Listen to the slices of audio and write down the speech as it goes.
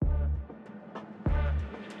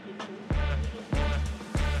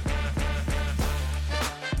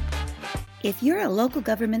If you're a local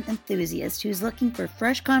government enthusiast who's looking for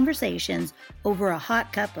fresh conversations over a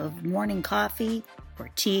hot cup of morning coffee or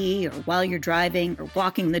tea or while you're driving or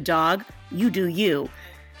walking the dog, you do you.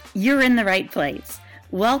 You're in the right place.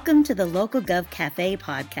 Welcome to the Local Gov Cafe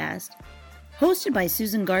podcast. Hosted by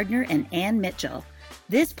Susan Gardner and Ann Mitchell,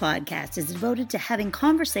 this podcast is devoted to having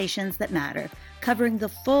conversations that matter, covering the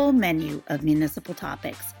full menu of municipal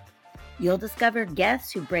topics. You'll discover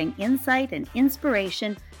guests who bring insight and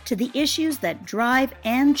inspiration to the issues that drive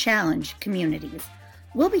and challenge communities.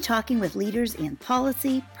 We'll be talking with leaders in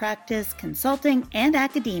policy, practice, consulting, and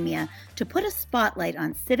academia to put a spotlight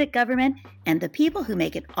on civic government and the people who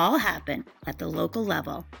make it all happen at the local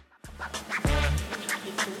level.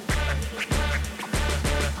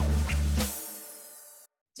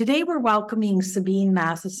 Today, we're welcoming Sabine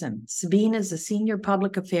Matheson. Sabine is a senior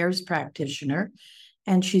public affairs practitioner,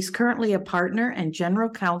 and she's currently a partner and general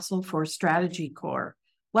counsel for Strategy Corps.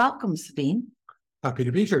 Welcome, Sabine. Happy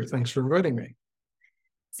to be here. Thanks for inviting me.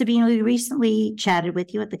 Sabine, we recently chatted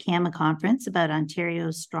with you at the CAMA conference about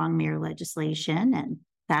Ontario's strong mayor legislation, and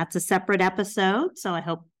that's a separate episode, so I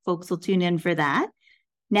hope folks will tune in for that.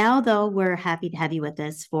 Now, though, we're happy to have you with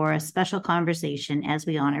us for a special conversation as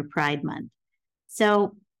we honor Pride Month.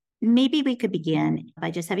 So maybe we could begin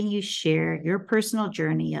by just having you share your personal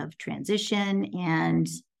journey of transition and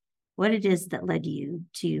what it is that led you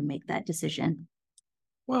to make that decision.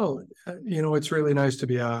 Well, it's really nice to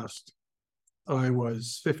be asked. I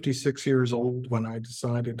was 56 years old when I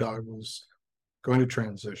decided I was going to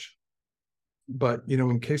transition. But,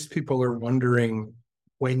 in case people are wondering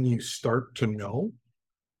when you start to know,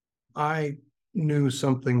 I knew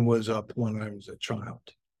something was up when I was a child.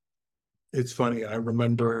 It's funny, I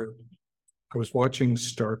remember I was watching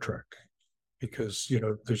Star Trek because,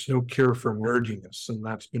 there's no cure for nerdiness, and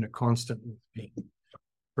that's been a constant with me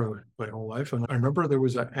for my whole life. And I remember there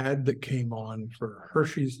was an ad that came on for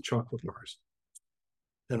Hershey's chocolate bars.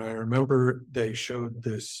 And I remember they showed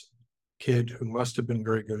this kid who must have been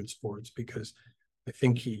very good at sports because I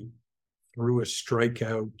think he threw a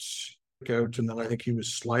strikeout, and then I think he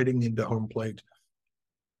was sliding into home plate.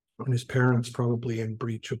 And his parents, probably in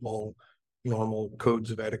breach of all normal codes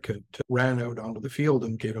of etiquette, ran out onto the field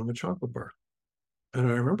and gave him a chocolate bar. And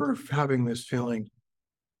I remember having this feeling,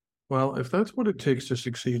 well, if that's what it takes to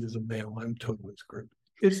succeed as a male, I'm totally screwed.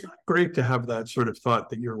 It's not great to have that sort of thought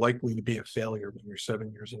that you're likely to be a failure when you're 7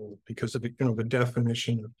 years old because of the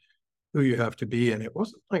definition of who you have to be. And it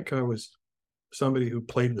wasn't like I was somebody who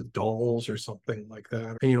played with dolls or something like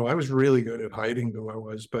that. And, I was really good at hiding who I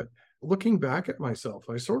was. But looking back at myself,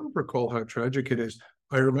 I sort of recall how tragic it is.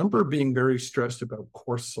 I remember being very stressed about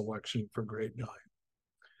course selection for grade 9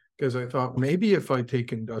 because I thought maybe if I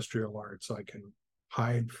take industrial arts, I can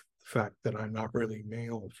hide the fact that I'm not really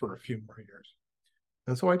male for a few more years.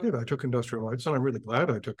 And so I did. I took industrial arts, and I'm really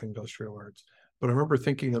glad I took industrial arts. But I remember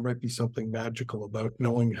thinking there might be something magical about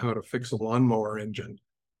knowing how to fix a lawnmower engine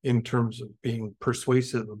in terms of being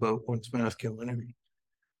persuasive about one's masculinity.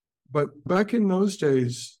 But back in those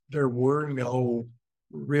days, there were no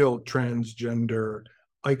real transgender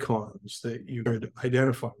icons that you could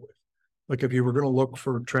identify with. Like if you were going to look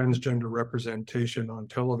for transgender representation on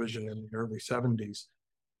television in the early 70s,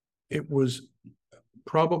 it was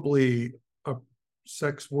probably a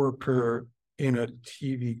sex worker in a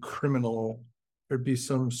TV criminal. There'd be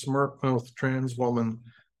some smart-mouthed trans woman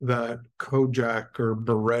that Kojak or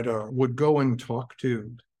Beretta would go and talk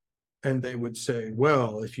to. And they would say,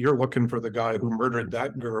 well, if you're looking for the guy who murdered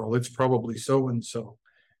that girl, it's probably so-and-so.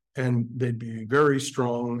 And they'd be very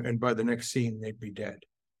strong. And by the next scene, they'd be dead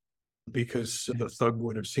because the thug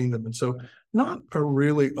would have seen them. And so not a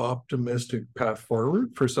really optimistic path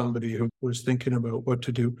forward for somebody who was thinking about what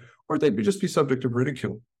to do, or they'd just be subject to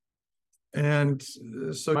ridicule. And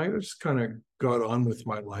so I just kind of got on with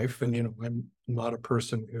my life. And, I'm not a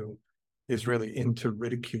person who is really into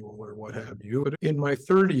ridicule or what have you. But in my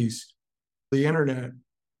 30s, the internet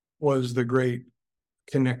was the great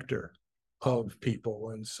connector of people.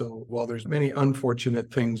 And so while there's many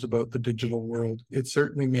unfortunate things about the digital world, it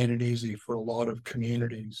certainly made it easy for a lot of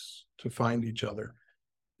communities to find each other.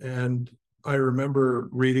 And I remember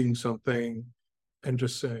reading something and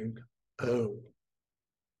just saying, oh,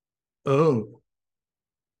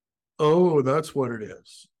 that's what it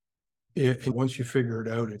is. Once you figure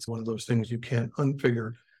it out, it's one of those things you can't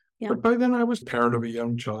unfigure. Yeah. But by then I was parent of a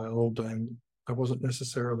young child and I wasn't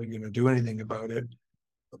necessarily going to do anything about it.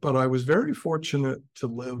 But I was very fortunate to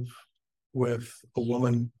live with a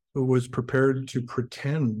woman who was prepared to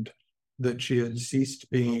pretend that she had ceased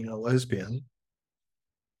being a lesbian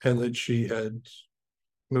and that she had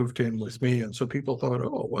moved in with me. And so people thought,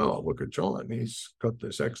 oh, well, look at John. He's got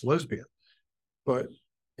this ex-lesbian. but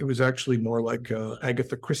it was actually more like a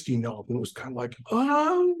Agatha Christie novel. It was kind of like,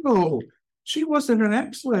 oh, she wasn't an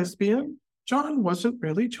ex-lesbian. John wasn't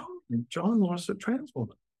really John. John was a trans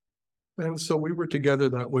woman. And so we were together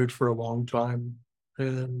that way for a long time.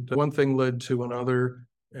 And one thing led to another,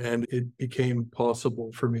 and it became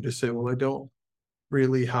possible for me to say, well, I don't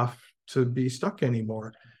really have to be stuck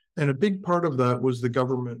anymore. And a big part of that was the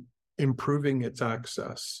government improving its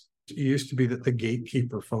access. It used to be that the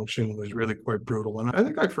gatekeeper function was really quite brutal. And I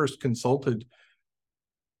think I first consulted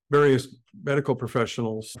various medical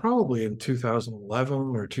professionals probably in 2011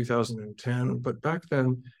 or 2010. But back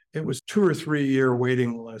then, it was 2 or 3 year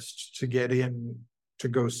waiting lists to get in to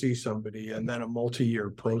go see somebody, and then a multi-year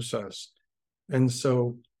process. And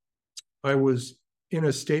so I was in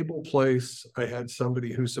a stable place. I had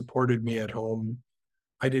somebody who supported me at home.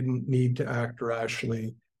 I didn't need to act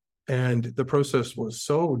rashly. And the process was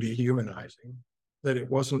so dehumanizing that it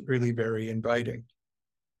wasn't really very inviting.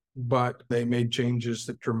 But they made changes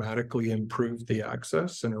that dramatically improved the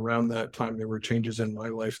access. And around that time, there were changes in my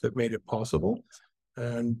life that made it possible.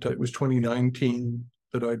 And it was 2019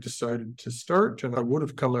 that I decided to start, and I would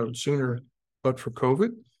have come out sooner, but for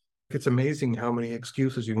COVID. It's amazing how many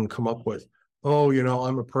excuses you can come up with. Oh,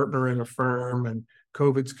 I'm a partner in a firm and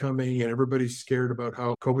COVID's coming and everybody's scared about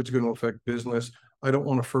how COVID's going to affect business. I don't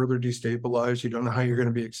want to further destabilize. You don't know how you're going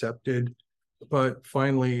to be accepted. But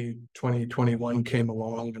finally, 2021 came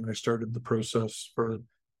along and I started the process for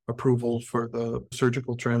approval for the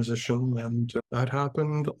surgical transition. And that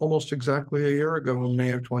happened almost exactly a year ago in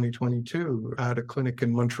May of 2022 at a clinic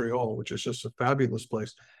in Montreal, which is just a fabulous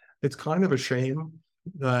place. It's kind of a shame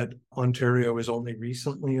that Ontario has only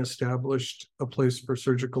recently established a place for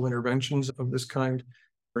surgical interventions of this kind.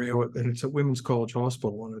 And it's at Women's College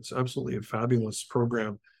Hospital, and it's absolutely a fabulous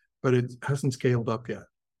program, but it hasn't scaled up yet.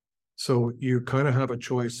 So you kind of have a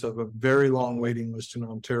choice of a very long waiting list in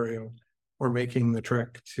Ontario or making the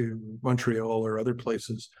trek to Montreal or other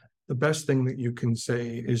places. The best thing that you can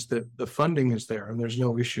say is that the funding is there and there's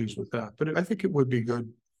no issues with that. But I think it would be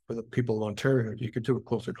good for the people of Ontario if you could do it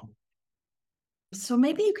closer to home. So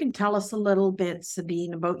maybe you can tell us a little bit,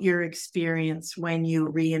 Sabine, about your experience when you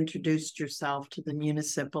reintroduced yourself to the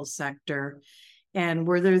municipal sector. And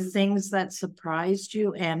were there things that surprised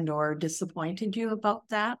you and or disappointed you about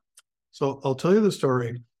that? So I'll tell you the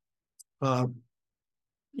story.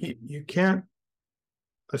 You can't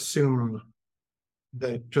assume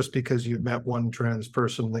that just because you've met one trans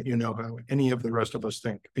person that you know how any of the rest of us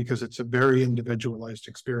think, because it's a very individualized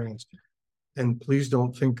experience. And please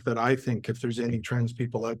don't think that I think if there's any trans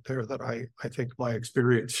people out there that I think my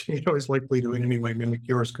experience, is likely to in any way mimic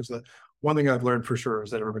yours, because the one thing I've learned for sure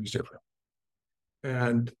is that everybody's different.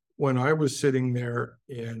 And when I was sitting there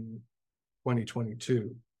in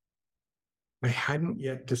 2022, I hadn't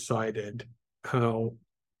yet decided how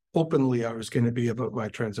openly I was going to be about my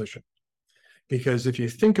transition. Because if you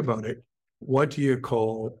think about it, what do you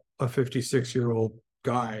call a 56-year-old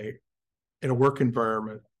guy in a work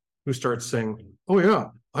environment who starts saying, oh yeah,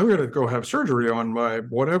 I'm going to go have surgery on my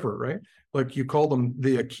whatever, right? Like you call them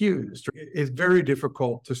the accused. It's very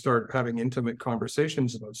difficult to start having intimate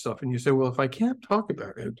conversations about stuff. And you say, well, if I can't talk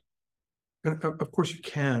about it, and of course you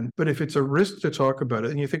can, but if it's a risk to talk about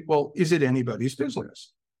it, and you think, well, is it anybody's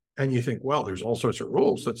business? And you think, well, there's all sorts of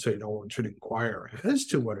rules that say no one should inquire as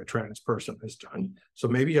to what a trans person has done. So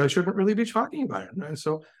maybe I shouldn't really be talking about it. And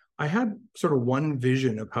so I had sort of one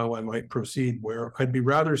vision of how I might proceed where I'd be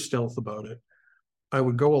rather stealth about it. I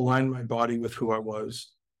would go align my body with who I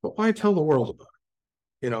was, but why tell the world about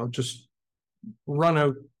it? Just run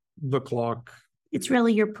out the clock. It's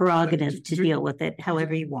really your prerogative to deal with it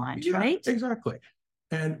however you want, yeah, right? Exactly.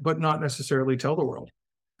 But not necessarily tell the world.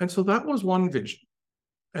 And so that was one vision.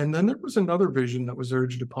 And then there was another vision that was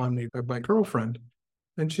urged upon me by my girlfriend.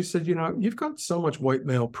 And she said, you've got so much white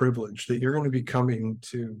male privilege that you're going to be coming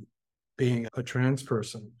to being a trans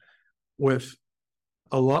person with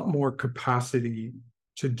a lot more capacity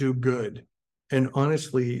to do good. And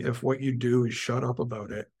honestly, if what you do is shut up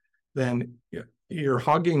about it, then you're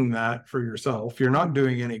hogging that for yourself. You're not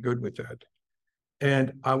doing any good with it.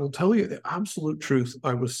 And I will tell you the absolute truth.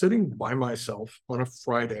 I was sitting by myself on a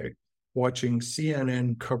Friday watching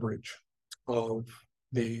CNN coverage of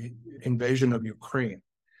the invasion of Ukraine.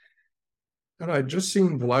 And I'd just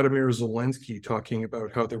seen Vladimir Zelensky talking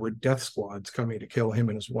about how there were death squads coming to kill him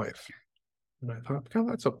and his wife. And I thought, God,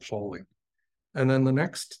 that's appalling. And then the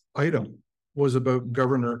next item was about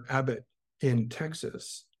Governor Abbott in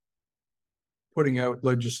Texas putting out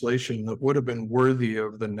legislation that would have been worthy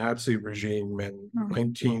of the Nazi regime in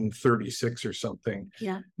 1936 or something,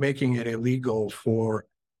 making it illegal for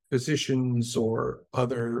physicians or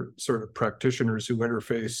other sort of practitioners who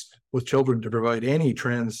interface with children to provide any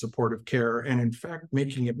trans supportive care, and in fact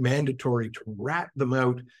making it mandatory to rat them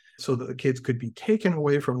out so that the kids could be taken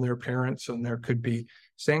away from their parents, and there could be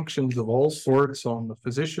sanctions of all sorts on the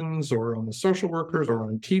physicians or on the social workers or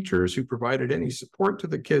on teachers who provided any support to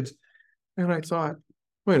the kids. And I thought,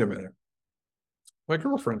 wait a minute, my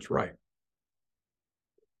girlfriend's right.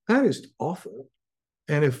 That is awful.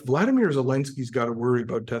 And if Vladimir Zelensky's got to worry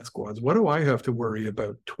about death squads, what do I have to worry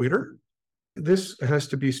about? Twitter? This has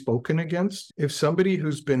to be spoken against. If somebody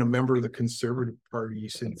who's been a member of the Conservative Party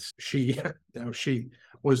since she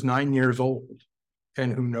was 9 years old,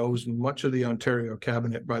 and who knows much of the Ontario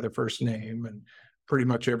cabinet by their first name, and pretty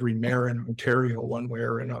much every mayor in Ontario one way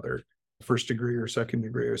or another, first degree or second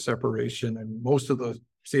degree or separation, and most of the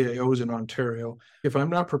CAOs in Ontario, if I'm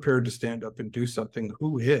not prepared to stand up and do something,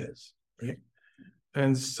 who is? Right?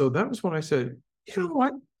 And so that was when I said, you know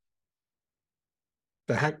what?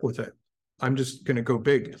 The heck with it. I'm just going to go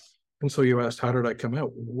big. And so you asked, how did I come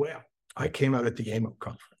out? Well, I came out at the AMO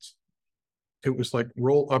conference. It was like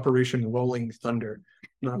Operation Rolling Thunder.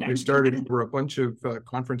 I started for a bunch of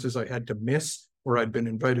conferences I had to miss, where I'd been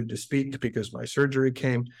invited to speak because my surgery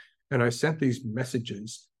came. And I sent these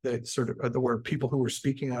messages that sort of where people who were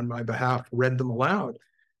speaking on my behalf read them aloud.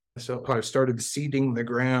 So I started seeding the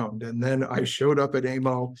ground, and then I showed up at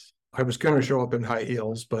AMO. I was going to show up in high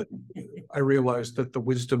heels, but I realized that the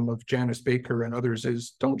wisdom of Janice Baker and others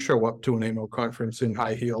is don't show up to an AMO conference in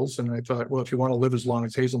high heels. And I thought, well, if you want to live as long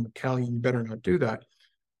as Hazel McCallion, you better not do that.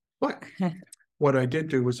 But what I did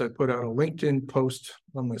do was I put out a LinkedIn post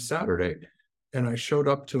on the Saturday, and I showed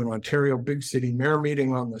up to an Ontario big city mayor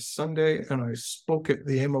meeting on the Sunday, and I spoke at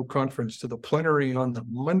the AMO conference to the plenary on the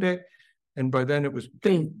Monday. And by then it was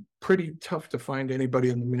pretty tough to find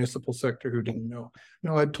anybody in the municipal sector who didn't know.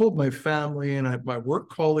 Now, I told my family and my work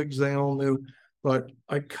colleagues, they all knew, but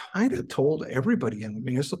I kind of told everybody in the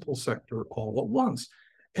municipal sector all at once.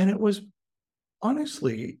 And it was,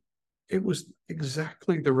 honestly, it was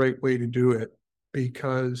exactly the right way to do it,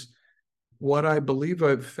 because what I believe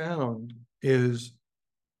I've found is,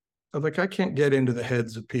 like, I can't get into the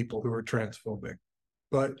heads of people who are transphobic,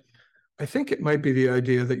 but I think it might be the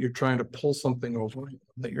idea that you're trying to pull something over,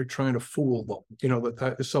 that you're trying to fool them,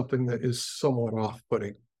 that is something that is somewhat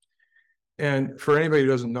off-putting. And for anybody who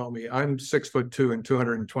doesn't know me, I'm 6'2" and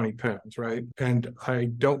 220 pounds, right? And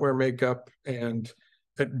I don't wear makeup, and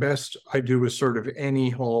at best I do a sort of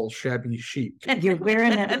any whole shabby chic. You're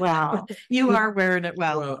wearing it well. You are wearing it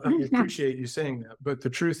well. Well, I appreciate you saying that, but the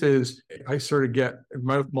truth is, I sort of get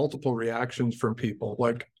multiple reactions from people,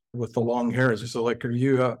 like with the long hairs. So, like, are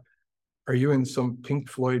you in some Pink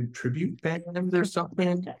Floyd tribute band or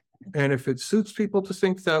something? And if it suits people to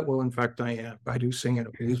think that, well, in fact, I am. I do sing in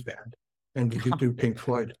a blues band, and we do Pink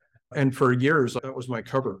Floyd. And for years, that was my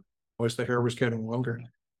cover, was the hair was getting longer.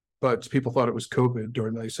 But people thought it was COVID,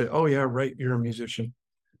 or they say, oh, yeah, right, you're a musician.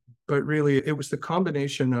 But really, it was the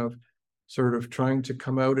combination of sort of trying to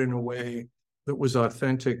come out in a way that was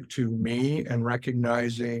authentic to me, and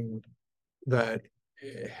recognizing that,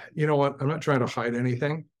 you know what, I'm not trying to hide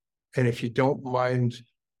anything. And if you don't mind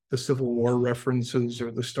the Civil War references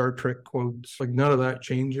or the Star Trek quotes, like, none of that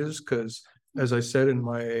changes, because, as I said in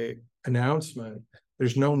my announcement,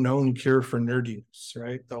 there's no known cure for nerdiness,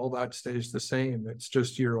 right? All that stays the same. It's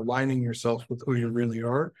just you're aligning yourself with who you really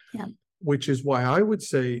are, yeah. Which is why I would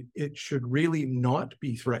say it should really not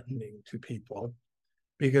be threatening to people,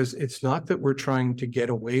 because it's not that we're trying to get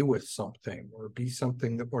away with something or be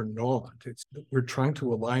something that we're not. It's that we're trying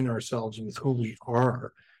to align ourselves with who we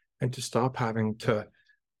are, and to stop having to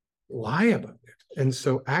lie about it. And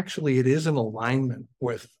so actually it is an alignment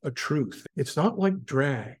with a truth. It's not like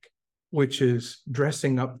drag, which is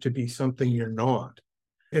dressing up to be something you're not.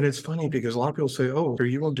 And it's funny because a lot of people say, oh, are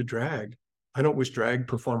you into drag? I don't wish drag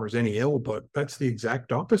performers any ill, but that's the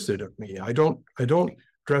exact opposite of me. I don't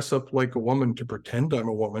dress up like a woman to pretend I'm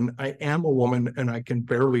a woman. I am a woman, and I can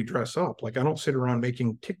barely dress up. Like, I don't sit around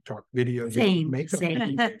making TikTok videos. Same.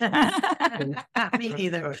 Me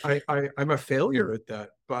either. I'm a failure at that,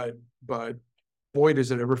 but boy,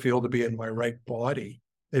 does it ever feel to be in my right body.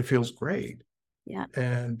 It feels great. Yeah.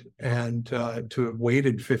 And to have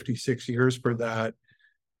waited 56 years for that,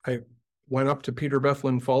 I went up to Peter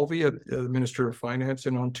Bethlen-Falvey, the Minister of Finance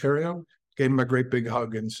in Ontario, gave him a great big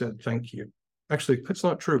hug and said, thank you. Actually, that's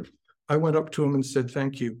not true. I went up to him and said,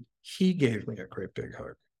 thank you. He gave me a great big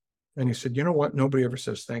hug. And he said, you know what? Nobody ever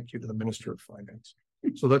says thank you to the Minister of Finance.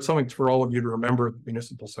 So that's something for all of you to remember in the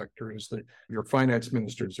municipal sector, is that your finance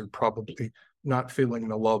ministers are probably not feeling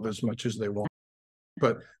the love as much as they want.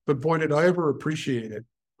 But boy, did I ever appreciate it.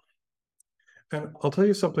 And I'll tell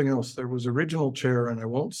you something else. There was original chair, and I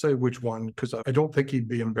won't say which one because I don't think he'd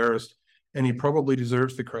be embarrassed, and he probably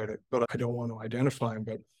deserves the credit, but I don't want to identify him.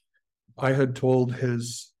 But I had told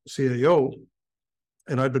his CAO,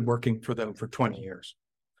 and I'd been working for them for 20 years.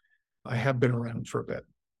 I have been around for a bit.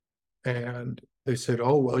 And they said,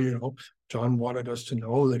 oh, well, John wanted us to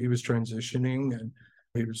know that he was transitioning and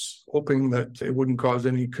he was hoping that it wouldn't cause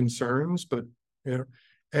any concerns. But,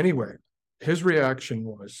 anyway, his reaction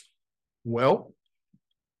was, well,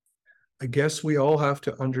 I guess we all have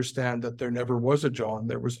to understand that there never was a John.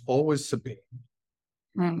 There was always Sabine.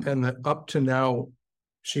 And that up to now,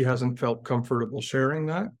 she hasn't felt comfortable sharing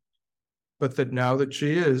that. But that now that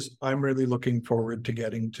she is, I'm really looking forward to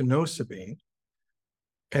getting to know Sabine.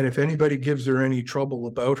 And if anybody gives her any trouble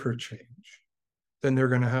about her change, then they're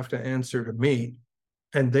going to have to answer to me.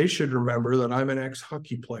 And they should remember that I'm an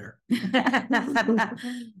ex-hockey player.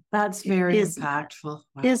 That's very impactful.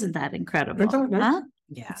 Wow. Isn't that incredible? Huh?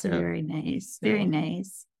 Yeah. It's very nice. Very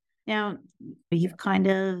nice. Now, you've kind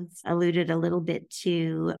of alluded a little bit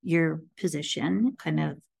to your position, kind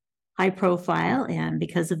of high profile, and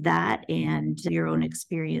because of that and your own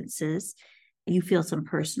experiences, you feel some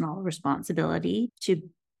personal responsibility to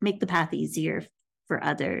make the path easier for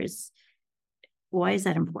others. Why is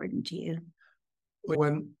that important to you?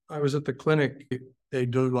 When I was at the clinic, they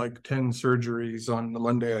do like 10 surgeries on the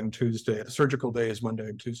Monday and Tuesday. The surgical day is Monday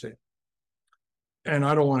and Tuesday. And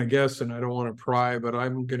I don't want to guess and I don't want to pry, but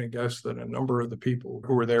I'm going to guess that a number of the people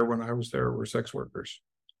who were there when I was there were sex workers.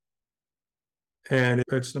 And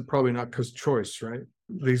it's probably not because of choice, right?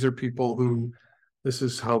 These are people who, this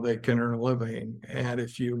is how they can earn a living. And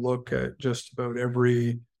if you look at just about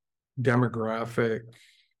every demographic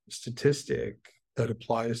statistic that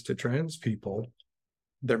applies to trans people,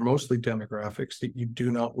 they're mostly demographics that you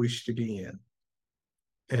do not wish to be in.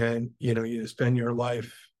 And, you spend your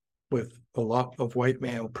life with a lot of white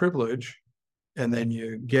male privilege, and then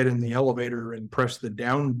you get in the elevator and press the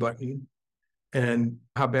down button. And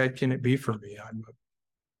how bad can it be for me? I'm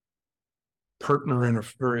a partner in a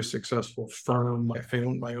very successful firm. I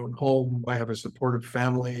own my own home. I have a supportive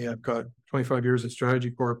family. I've got 25 years at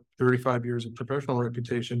Strategy Corp, 35 years of professional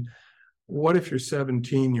reputation. What if you're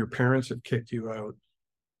 17, your parents have kicked you out?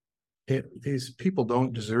 These people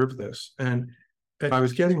don't deserve this. And I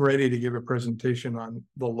was getting ready to give a presentation on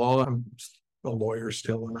the law. I'm a lawyer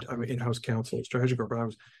still, and I'm in-house counsel at Strategy Corp. I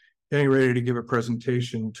was getting ready to give a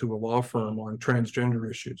presentation to a law firm on transgender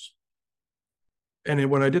issues. And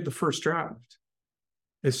when I did the first draft,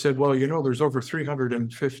 it said, well, there's over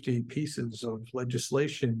 350 pieces of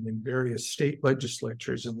legislation in various state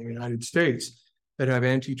legislatures in the United States that have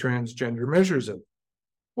anti-transgender measures in it.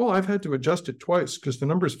 Well, I've had to adjust it twice because the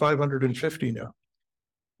number is 550 now.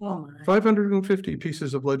 Oh my. 550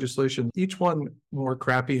 pieces of legislation, each one more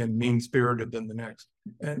crappy and mean-spirited than the next.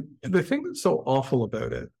 And the thing that's so awful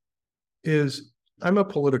about it is I'm a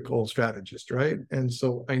political strategist, right? And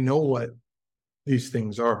so I know what these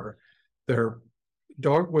things are. They're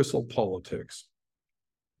dog whistle politics.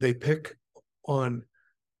 They pick on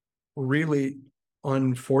really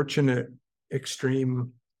unfortunate,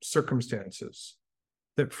 extreme circumstances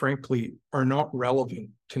that frankly are not relevant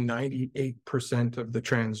to 98% of the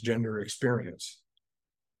transgender experience.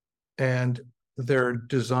 And they're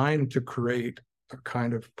designed to create a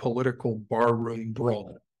kind of political barroom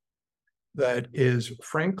brawl that is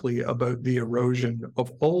frankly about the erosion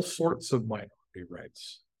of all sorts of minority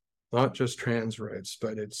rights, not just trans rights,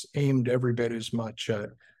 but it's aimed every bit as much at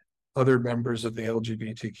other members of the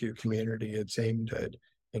LGBTQ community. It's aimed at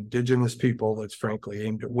Indigenous people. It's frankly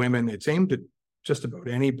aimed at women. It's aimed at just about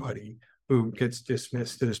anybody who gets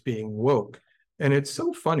dismissed as being woke. And it's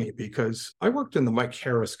so funny because I worked in the Mike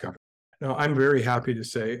Harris government. Now, I'm very happy to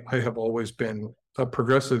say I have always been a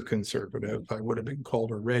progressive conservative. I would have been called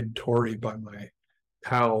a red Tory by my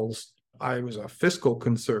pals. I was a fiscal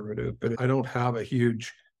conservative, but I don't have a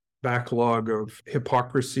huge backlog of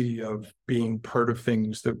hypocrisy of being part of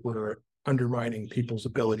things that were undermining people's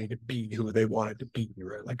ability to be who they wanted to be,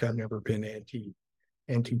 right? Like I've never been anti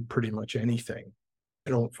pretty much anything. I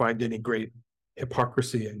don't find any great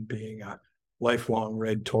hypocrisy in being a lifelong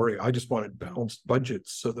red Tory. I just wanted balanced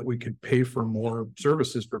budgets so that we could pay for more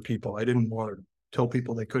services for people. I didn't want to tell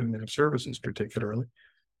people they couldn't have services particularly.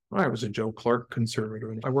 I was a Joe Clark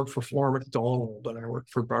conservative. I worked for Flora McDonald and I worked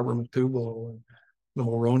for Barbara McDougall and the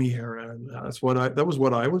Mulroney era. And that was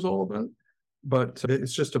what I was all about. But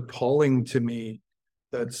it's just appalling to me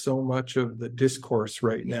that so much of the discourse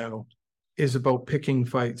right now is about picking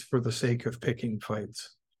fights for the sake of picking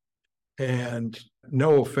fights. And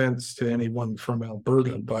no offense to anyone from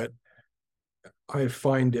Alberta, but I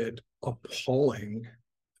find it appalling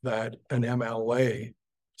that an MLA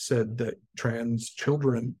said that trans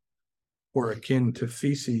children were akin to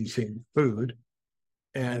feces in food.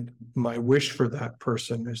 And my wish for that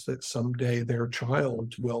person is that someday their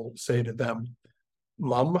child will say to them,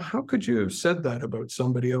 Mom, how could you have said that about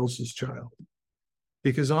somebody else's child?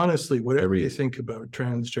 Because honestly, whatever you think about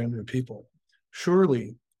transgender people,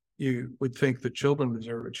 surely you would think that children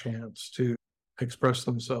deserve a chance to express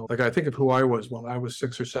themselves. Like, I think of who I was when I was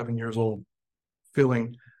 6 or 7 years old,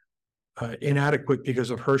 feeling inadequate because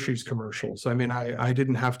of Hershey's commercials. I mean, I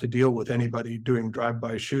didn't have to deal with anybody doing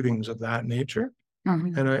drive-by shootings of that nature.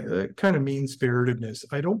 Mhm. And kind of mean-spiritedness,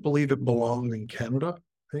 I don't believe it belongs in Canada.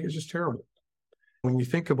 I think it's just terrible. When you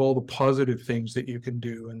think of all the positive things that you can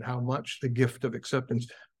do and how much the gift of acceptance,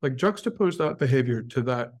 like juxtapose that behavior to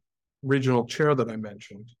that regional chair that I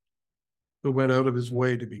mentioned, who went out of his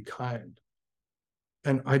way to be kind.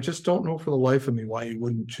 And I just don't know for the life of me why you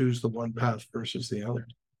wouldn't choose the one path versus the other.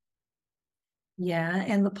 Yeah,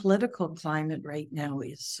 and the political climate right now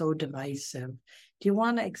is so divisive. Do you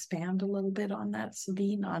want to expand a little bit on that,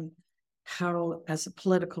 Sabine, on how, as a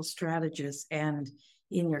political strategist and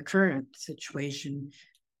in your current situation,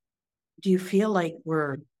 do you feel like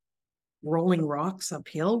we're rolling rocks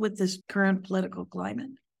uphill with this current political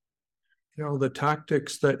climate? You know, the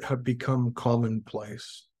tactics that have become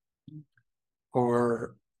commonplace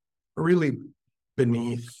are really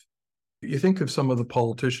beneath. You think of some of the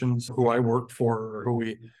politicians who I worked for, or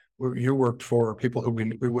who you worked for, people who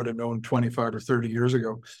we would have known 25 or 30 years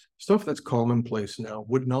ago. Stuff that's commonplace now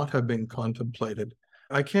would not have been contemplated.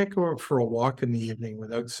 I can't go out for a walk in the evening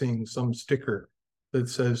without seeing some sticker that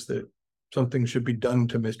says that something should be done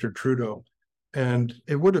to Mr. Trudeau. And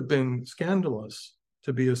it would have been scandalous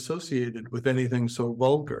to be associated with anything so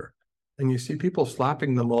vulgar. And you see people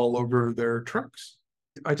slapping them all over their trucks.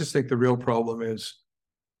 I just think the real problem is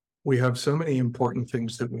we have so many important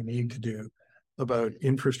things that we need to do about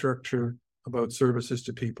infrastructure, about services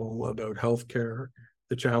to people, about healthcare,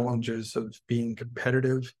 the challenges of being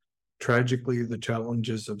competitive, tragically, the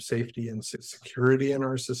challenges of safety and security in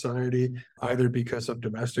our society, either because of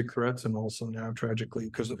domestic threats and also now tragically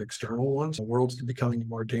because of external ones. The world's becoming a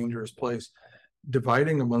more dangerous place.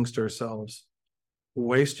 Dividing amongst ourselves,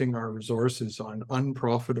 wasting our resources on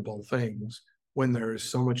unprofitable things when there is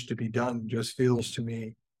so much to be done just feels to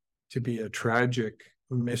me to be a tragic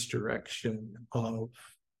misdirection of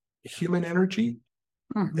human energy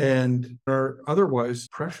and our otherwise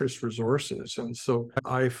precious resources. And so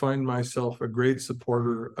I find myself a great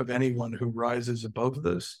supporter of anyone who rises above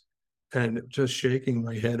this, and just shaking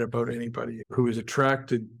my head about anybody who is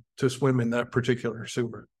attracted to swim in that particular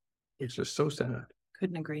sewer. It's just so sad.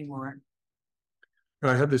 Couldn't agree more.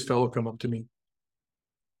 I had this fellow come up to me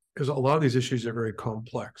because a lot of these issues are very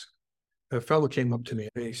complex. A fellow came up to me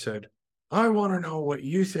and he said, I want to know what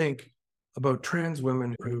you think about trans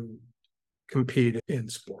women who compete in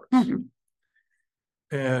sports.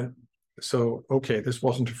 And so, okay, this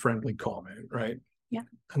wasn't a friendly comment, right? Yeah.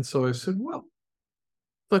 And so I said, well,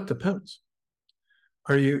 that depends.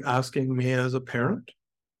 Are you asking me as a parent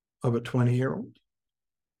of a 20-year-old?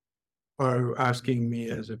 Are you asking me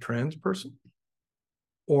as a trans person?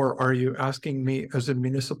 Or are you asking me as a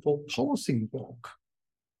municipal policy wonk?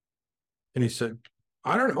 And he said,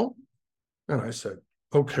 I don't know. And I said,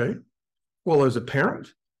 okay, well, as a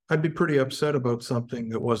parent, I'd be pretty upset about something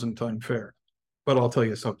that wasn't unfair. But I'll tell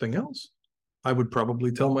you something else. I would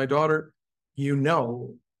probably tell my daughter, you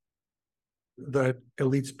know that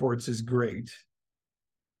elite sports is great,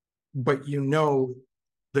 but you know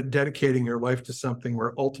that dedicating your life to something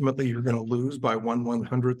where ultimately you're going to lose by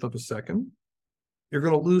 1/100th of a second, you're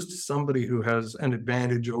going to lose to somebody who has an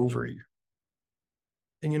advantage over you.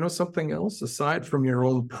 And you know something else, aside from your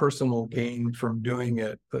own personal gain from doing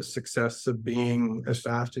it, the success of being as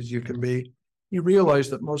fast as you can be, you realize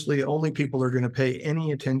that mostly the only people are going to pay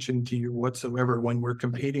any attention to you whatsoever when we're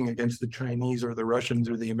competing against the Chinese or the Russians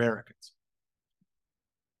or the Americans.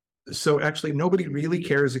 So actually nobody really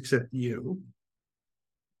cares except you.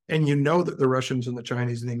 And you know that the Russians and the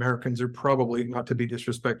Chinese and the Americans are probably, not to be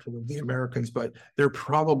disrespectful of the Americans, but they're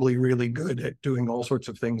probably really good at doing all sorts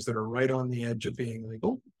of things that are right on the edge of being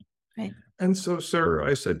legal. Right. And so, sir,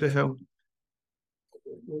 I said to him,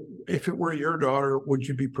 if it were your daughter, would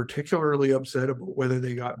you be particularly upset about whether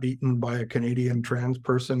they got beaten by a Canadian trans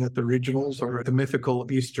person at the regionals or the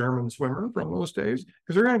mythical East German swimmer from those days?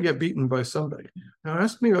 Because they're going to get beaten by somebody. Now,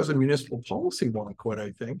 ask me as a municipal policy wonk what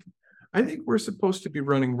I think. I think we're supposed to be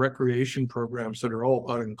running recreation programs that are all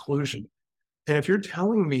about inclusion. And if you're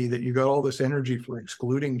telling me that you got all this energy for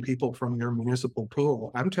excluding people from your municipal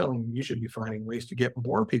pool, I'm telling you, you should be finding ways to get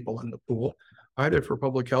more people in the pool, either for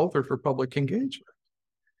public health or for public engagement.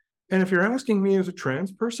 And if you're asking me as a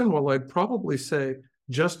trans person, well, I'd probably say,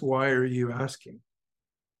 just why are you asking?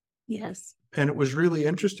 Yes. And it was really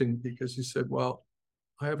interesting because he said, well,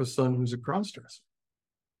 I have a son who's a crossdresser.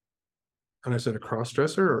 And I said, a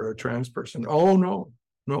crossdresser or a trans person? Oh,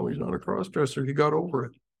 no, he's not a crossdresser. He got over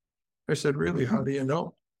it. I said, really? How do you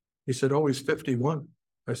know? He said, oh, he's 51.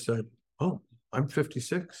 I said, oh, I'm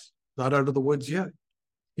 56, not out of the woods yet.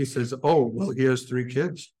 He says, oh, well, he has 3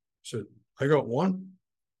 kids. I said, I got 1.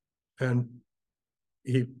 And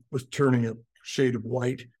he was turning a shade of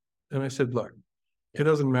white. And I said, look, it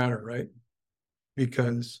doesn't matter, right?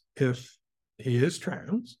 Because if he is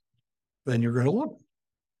trans, then you're going to love him.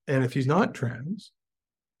 And if he's not trans,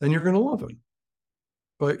 then you're going to love him.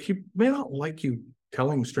 But he may not like you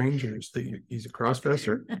telling strangers that he's a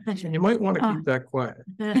crossdresser, and you might want to keep that quiet.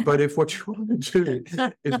 But if what you want to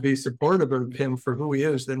do is be supportive of him for who he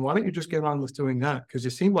is, then why don't you just get on with doing that? Because you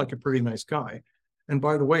seem like a pretty nice guy. And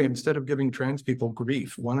by the way, instead of giving trans people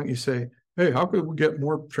grief, why don't you say, hey, how could we get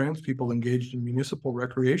more trans people engaged in municipal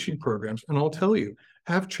recreation programs? And I'll tell you,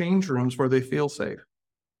 have change rooms where they feel safe.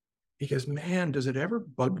 Because, man, does it ever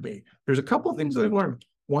bug me? There's a couple of things that I've learned.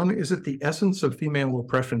 One is that the essence of female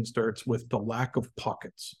oppression starts with the lack of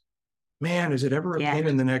pockets. Man, is it ever a pain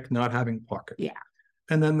in the neck not having pockets? Yeah.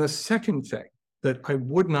 And then the second thing that I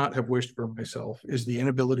would not have wished for myself is the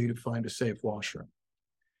inability to find a safe washroom.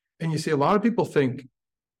 And you see, a lot of people think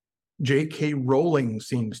J.K. Rowling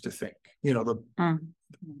seems to think,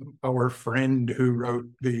 our friend who wrote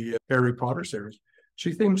the Harry Potter series,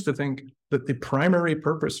 she seems to think that the primary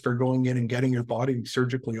purpose for going in and getting your body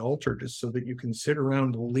surgically altered is so that you can sit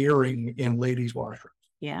around leering in ladies' washrooms.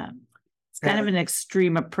 Yeah. It's kind of an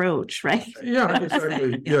extreme approach, right? Yeah,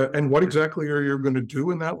 exactly. Yeah. And what exactly are you going to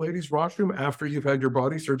do in that ladies' washroom after you've had your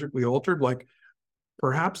body surgically altered? Like,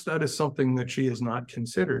 perhaps that is something that she has not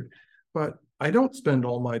considered. But I don't spend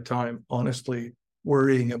all my time, honestly,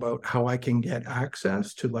 worrying about how I can get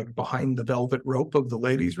access to like behind the velvet rope of the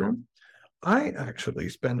ladies' room. I actually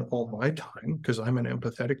spend all my time, because I'm an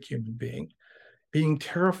empathetic human being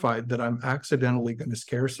terrified that I'm accidentally going to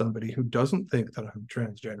scare somebody who doesn't think that I'm a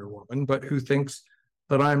transgender woman, but who thinks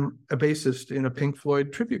that I'm a bassist in a Pink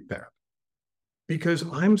Floyd tribute band. Because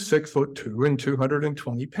I'm 6'2" and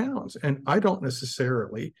 220 pounds. And I don't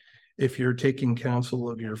necessarily, if you're taking counsel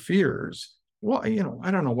of your fears, well, I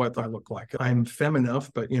don't know what I look like. I'm femme enough,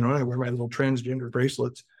 but I wear my little transgender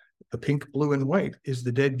bracelets. The pink, blue, and white is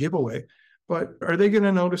the dead giveaway. But are they going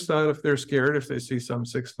to notice that if they're scared, if they see some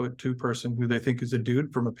 6'2" person who they think is a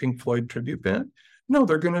dude from a Pink Floyd tribute band? No,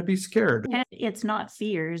 they're going to be scared. And it's not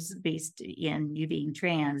fears based in you being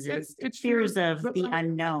trans. It's fears of the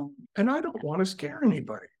unknown. And I don't want to scare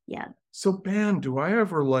anybody. Yeah. So, man, do I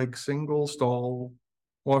ever like single stall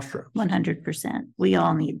washrooms? 100%. We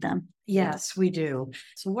all need them. Yes, we do.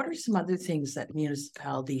 So what are some other things that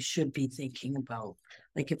municipalities should be thinking about?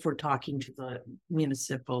 Like if we're talking to the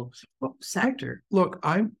municipal sector? Look,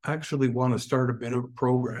 I actually want to start a bit of a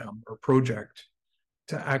program or project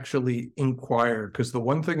to actually inquire, because the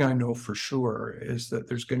one thing I know for sure is that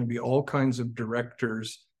there's going to be all kinds of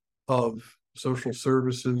directors of social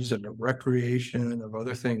services and of recreation and of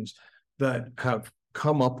other things that have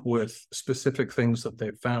come up with specific things that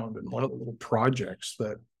they've found. And one of the little projects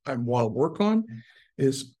that I want to work on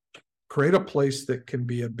is create a place that can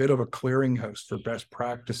be a bit of a clearinghouse for best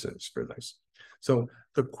practices for this. So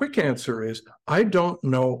the quick answer is, I don't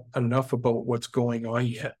know enough about what's going on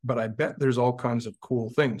yet, but I bet there's all kinds of cool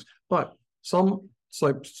things. But some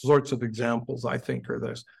sorts of examples I think are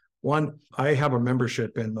this. One, I have a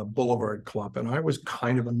membership in the Boulevard Club, and I was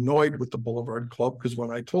kind of annoyed with the Boulevard Club because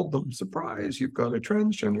when I told them, surprise, you've got a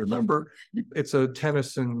transgender member, it's a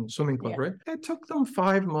tennis and swimming club, right? It took them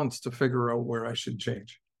 5 months to figure out where I should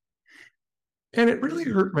change. And it really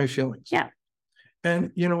hurt my feelings. Yeah.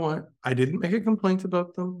 And you know what? I didn't make a complaint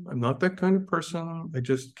about them. I'm not that kind of person. I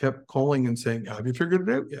just kept calling and saying, have you figured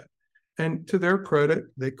it out yet? And to their credit,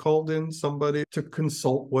 they called in somebody to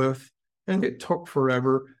consult with, and it took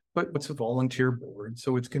forever. But it's a volunteer board,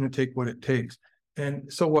 so it's going to take what it takes.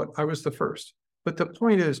 And so what? I was the first. But the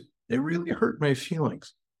point is, it really hurt my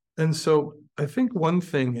feelings. And so I think one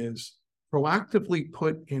thing is proactively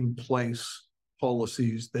put in place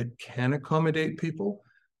policies that can accommodate people.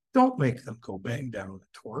 Don't make them go bang down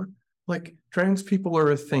the door. Like, trans people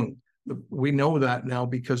are a thing. We know that now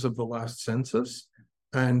because of the last census.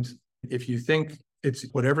 And if you think it's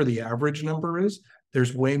whatever the average number is,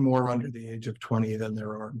 there's way more under the age of 20 than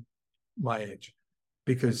there are my age,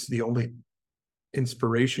 because the only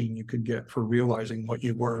inspiration you could get for realizing what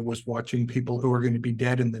you were was watching people who are going to be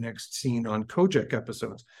dead in the next scene on Kojak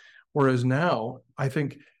episodes. Whereas now, I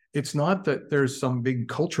think It's not that there's some big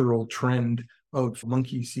cultural trend of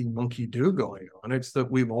monkey see, monkey do going on. It's that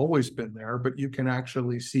we've always been there, but you can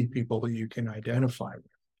actually see people that you can identify with.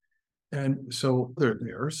 And so they're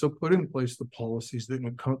there. So put in place the policies that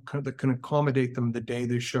can accommodate them the day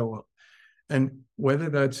they show up. And whether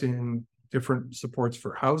that's in different supports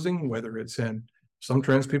for housing, whether it's in some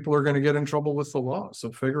trans people are going to get in trouble with the law.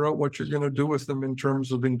 So figure out what you're going to do with them in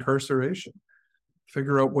terms of incarceration.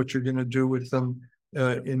 Figure out what you're going to do with them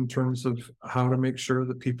in terms of how to make sure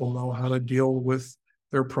that people know how to deal with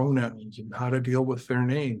their pronouns and how to deal with their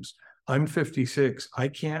names. I'm 56. I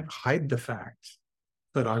can't hide the fact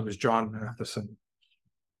that I was John Matheson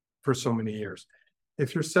for so many years.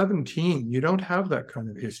 If you're 17, you don't have that kind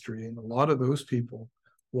of history. And a lot of those people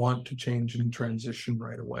want to change and transition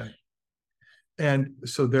right away. And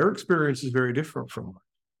so their experience is very different from mine.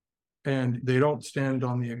 And they don't stand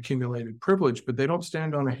on the accumulated privilege, but they don't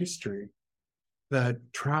stand on a history that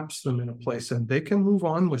traps them in a place, and they can move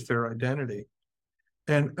on with their identity.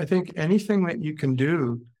 And I think anything that you can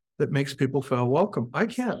do that makes people feel welcome. I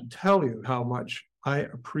can't tell you how much I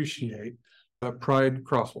appreciate Pride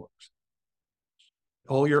crosswalks.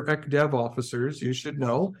 All your ECDev officers, you should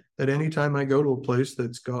know that anytime I go to a place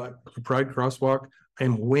that's got a Pride crosswalk,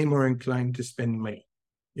 I'm way more inclined to spend money.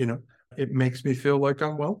 You know, it makes me feel like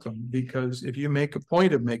I'm welcome, because if you make a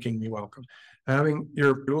point of making me welcome, having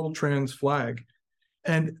your dual trans flag,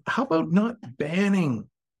 and how about not banning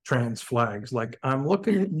trans flags? Like, I'm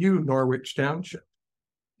looking at you, Norwich Township.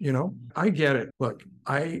 You know, I get it. Look,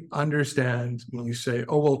 I understand when you say,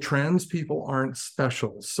 oh, well, trans people aren't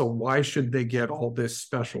special, so why should they get all this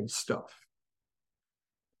special stuff?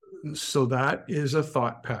 So that is a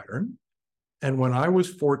thought pattern. And when I was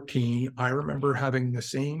 14, I remember having the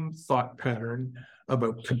same thought pattern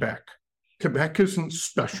about Quebec. Quebec isn't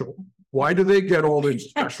special. Why do they get all this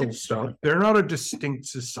special stuff? They're not a distinct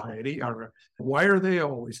society. Why are they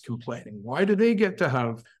always complaining? Why do they get to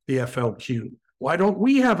have the FLQ? Why don't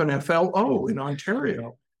we have an FLO in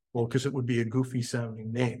Ontario? Well, because it would be a goofy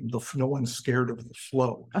sounding name. No one's scared of the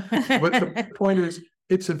flow. But the point is,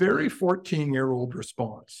 it's a very 14-year-old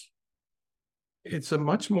response. It's a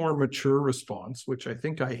much more mature response, which I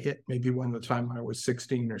think I hit maybe when the time I was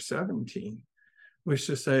 16 or 17, was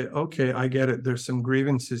to say, okay, I get it. There's some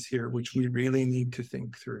grievances here, which we really need to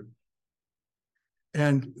think through.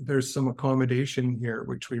 And there's some accommodation here,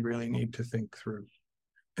 which we really need to think through.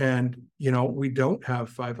 And, you know, we don't have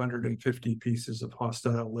 550 pieces of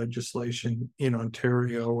hostile legislation in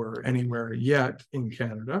Ontario or anywhere yet in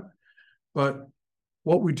Canada. But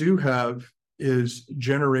what we do have is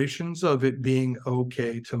generations of it being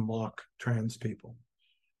okay to mock trans people.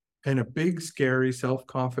 And a big, scary,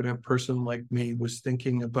 self-confident person like me was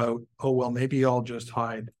thinking about, oh, well, maybe I'll just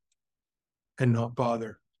hide and not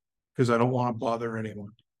bother, because I don't want to bother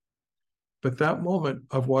anyone. But that moment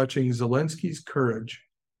of watching Zelensky's courage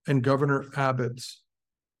and Governor Abbott's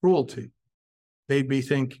cruelty made me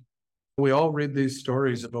think, we all read these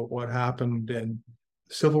stories about what happened in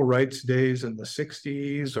civil rights days in the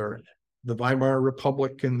 60s, or the Weimar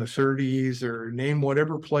Republic in the 30s, or name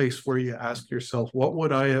whatever place where you ask yourself, what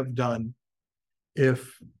would I have done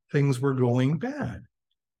if things were going bad?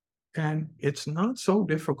 And it's not so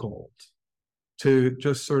difficult to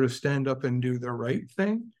just sort of stand up and do the right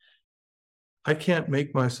thing. I can't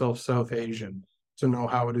make myself South Asian to know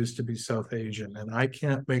how it is to be South Asian. And I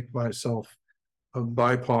can't make myself a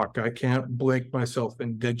BIPOC. I can't make myself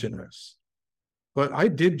Indigenous. But I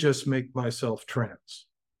did just make myself trans.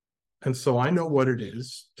 And so I know what it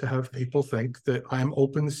is to have people think that I'm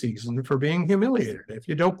open season for being humiliated. If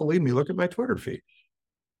you don't believe me, look at my Twitter feed.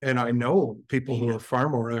 And I know people who are far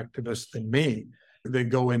more activists than me, they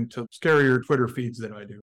go into scarier Twitter feeds than I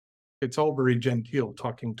do. It's all very genteel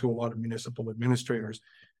talking to a lot of municipal administrators.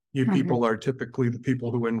 You people are typically the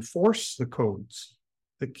people who enforce the codes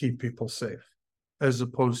that keep people safe, as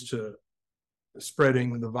opposed to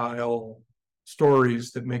spreading the vile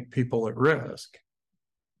stories that make people at risk.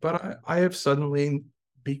 But I have suddenly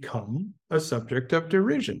become a subject of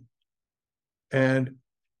derision. And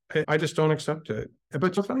I just don't accept it.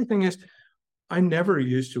 But the funny thing is, I never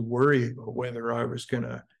used to worry about whether I was going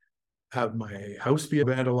to have my house be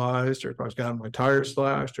vandalized, or if I was going to have my tires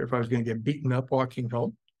slashed, or if I was going to get beaten up walking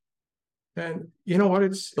home. And you know what?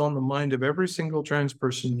 It's on the mind of every single trans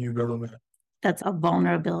person you've ever met. That's a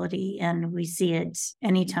vulnerability, and we see it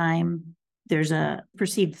anytime there's a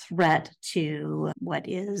perceived threat to what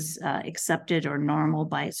is accepted or normal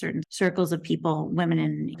by certain circles of people. Women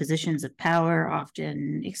in positions of power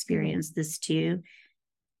often experience this too.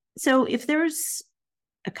 So if there's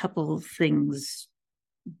a couple of things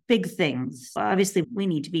big things. Obviously, we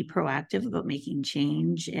need to be proactive about making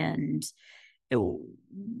change. And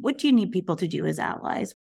what do you need people to do as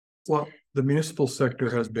allies? Well, the municipal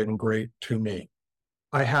sector has been great to me.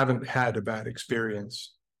 I haven't had a bad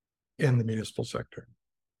experience in the municipal sector.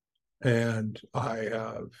 And I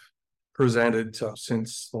have presented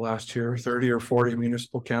since the last year, 30 or 40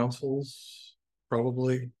 municipal councils,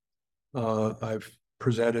 probably. I've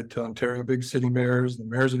presented to Ontario big city mayors, the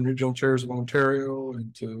mayors and regional chairs of Ontario,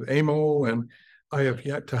 and to AMO, and I have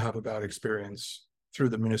yet to have a bad experience through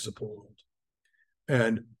the municipal world.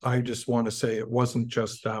 And I just want to say it wasn't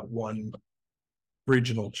just that one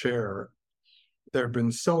regional chair. There have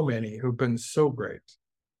been so many who've been so great.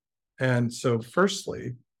 And so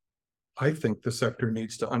firstly, I think the sector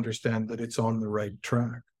needs to understand that it's on the right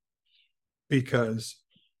track, because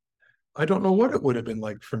I don't know what it would have been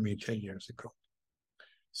like for me 10 years ago.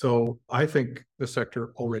 So I think the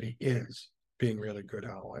sector already is being really good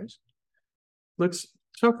allies. Let's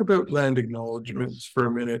talk about land acknowledgements for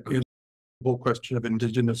a minute in the whole question of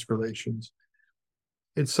Indigenous relations.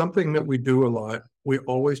 It's something that we do a lot. We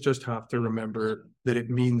always just have to remember that it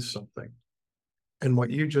means something. And what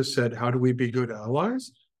you just said, how do we be good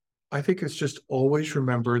allies? I think it's just always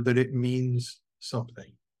remember that it means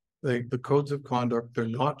something. The codes of conduct, they're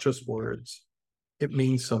not just words. It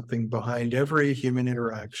means something. Behind every human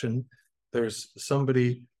interaction, there's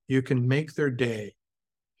somebody you can make their day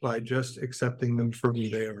by just accepting them for who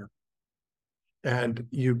they are. And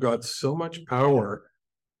you've got so much power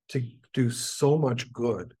to do so much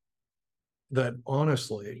good that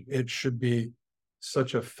honestly, it should be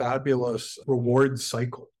such a fabulous reward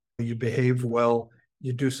cycle. You behave well,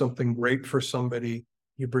 you do something great for somebody,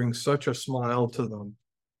 you bring such a smile to them.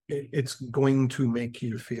 It's going to make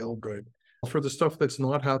you feel good. For the stuff that's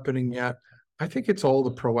not happening yet, I think it's all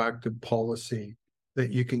the proactive policy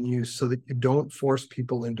that you can use so that you don't force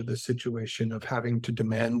people into the situation of having to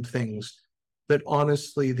demand things that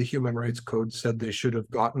honestly the Human Rights Code said they should have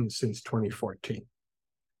gotten since 2014.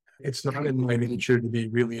 It's not in my nature to be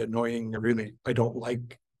really annoying. I don't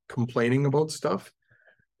like complaining about stuff,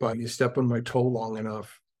 but you step on my toe long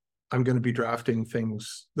enough, I'm going to be drafting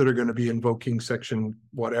things that are going to be invoking section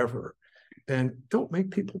whatever. And don't make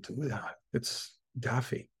people do that. It's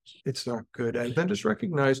daffy. It's not good. And then just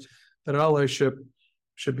recognize that allyship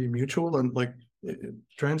should be mutual. And like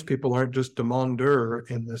trans people aren't just demandeur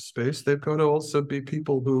in this space. They've got to also be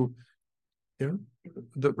people who,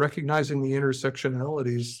 that recognizing the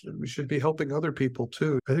intersectionalities, we should be helping other people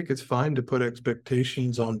too. I think it's fine to put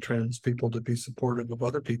expectations on trans people to be supportive of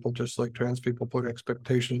other people, just like trans people put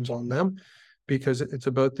expectations on them, because it's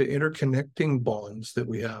about the interconnecting bonds that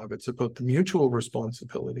we have. It's about the mutual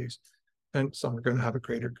responsibilities. And some are going to have a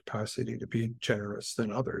greater capacity to be generous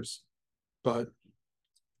than others. But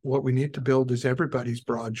what we need to build is everybody's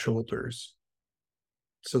broad shoulders,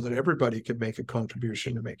 so that everybody can make a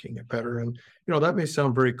contribution to making it better. And, that may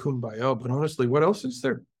sound very kumbaya, but honestly, what else is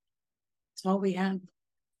there? That's all we have.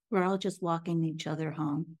 We're all just walking each other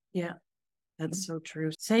home. Yeah, that's so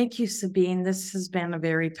true. Thank you, Sabine. This has been a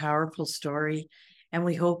very powerful story, and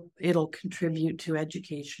we hope it'll contribute to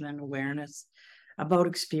education and awareness about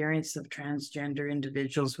experience of transgender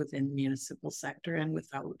individuals within the municipal sector and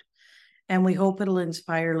without. And we hope it'll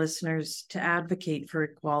inspire listeners to advocate for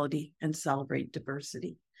equality and celebrate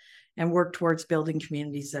diversity and work towards building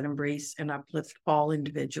communities that embrace and uplift all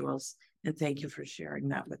individuals. And thank you for sharing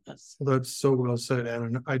that with us. Well, that's so well said, Anne.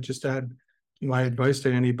 And I just add my advice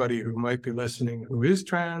to anybody who might be listening who is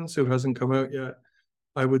trans, who hasn't come out yet.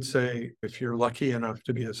 I would say, if you're lucky enough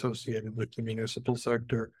to be associated with the municipal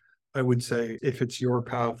sector, I would say, if it's your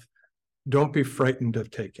path, don't be frightened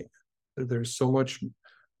of taking it. There's so much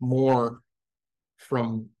more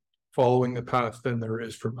from following the path than there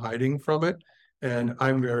is from hiding from it. And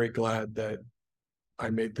I'm very glad that I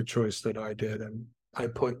made the choice that I did. And I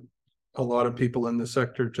put a lot of people in the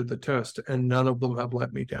sector to the test, and none of them have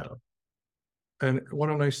let me down. And what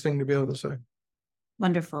a nice thing to be able to say.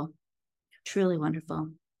 Wonderful. Truly wonderful.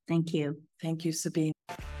 Thank you. Thank you, Sabine.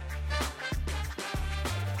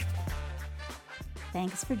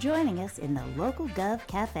 Thanks for joining us in the Local Gov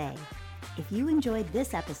Cafe. If you enjoyed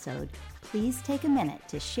this episode, please take a minute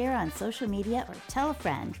to share on social media or tell a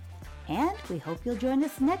friend. And we hope you'll join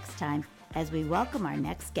us next time as we welcome our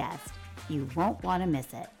next guest. You won't want to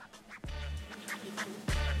miss it.